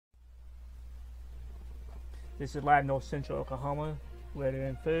This is live North Central Oklahoma, weather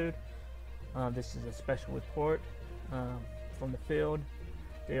and food. This is a special report from the field.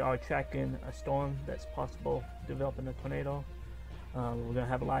 They are tracking a storm that's possible developing a tornado. We're going to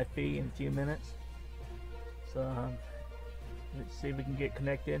have a live feed in a few minutes. So let's see if we can get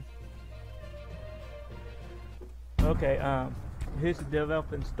connected. Okay, here's the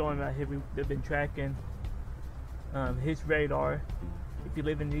developing storm right here they've been tracking. Here's radar. If you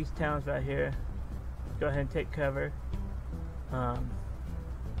live in these towns right here, go ahead and take cover.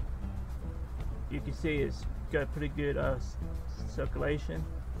 You can see it's got pretty good circulation,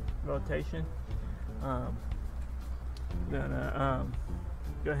 rotation. I'm gonna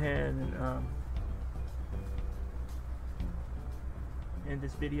go ahead and end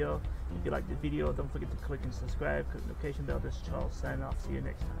this video. If you like the video, don't forget to click and subscribe, click the notification bell. This is Charles signing off. See you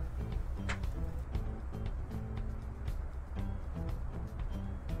next time.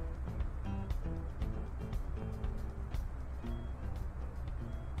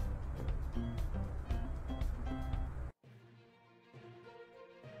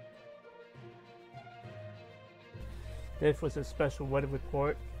 This was a special weather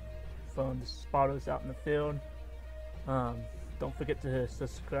report from the spotters out in the field. Don't forget to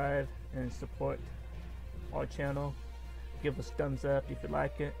subscribe and support our channel. Give us thumbs up if you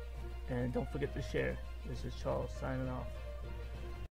like it, and don't forget to share. This is Charles signing off.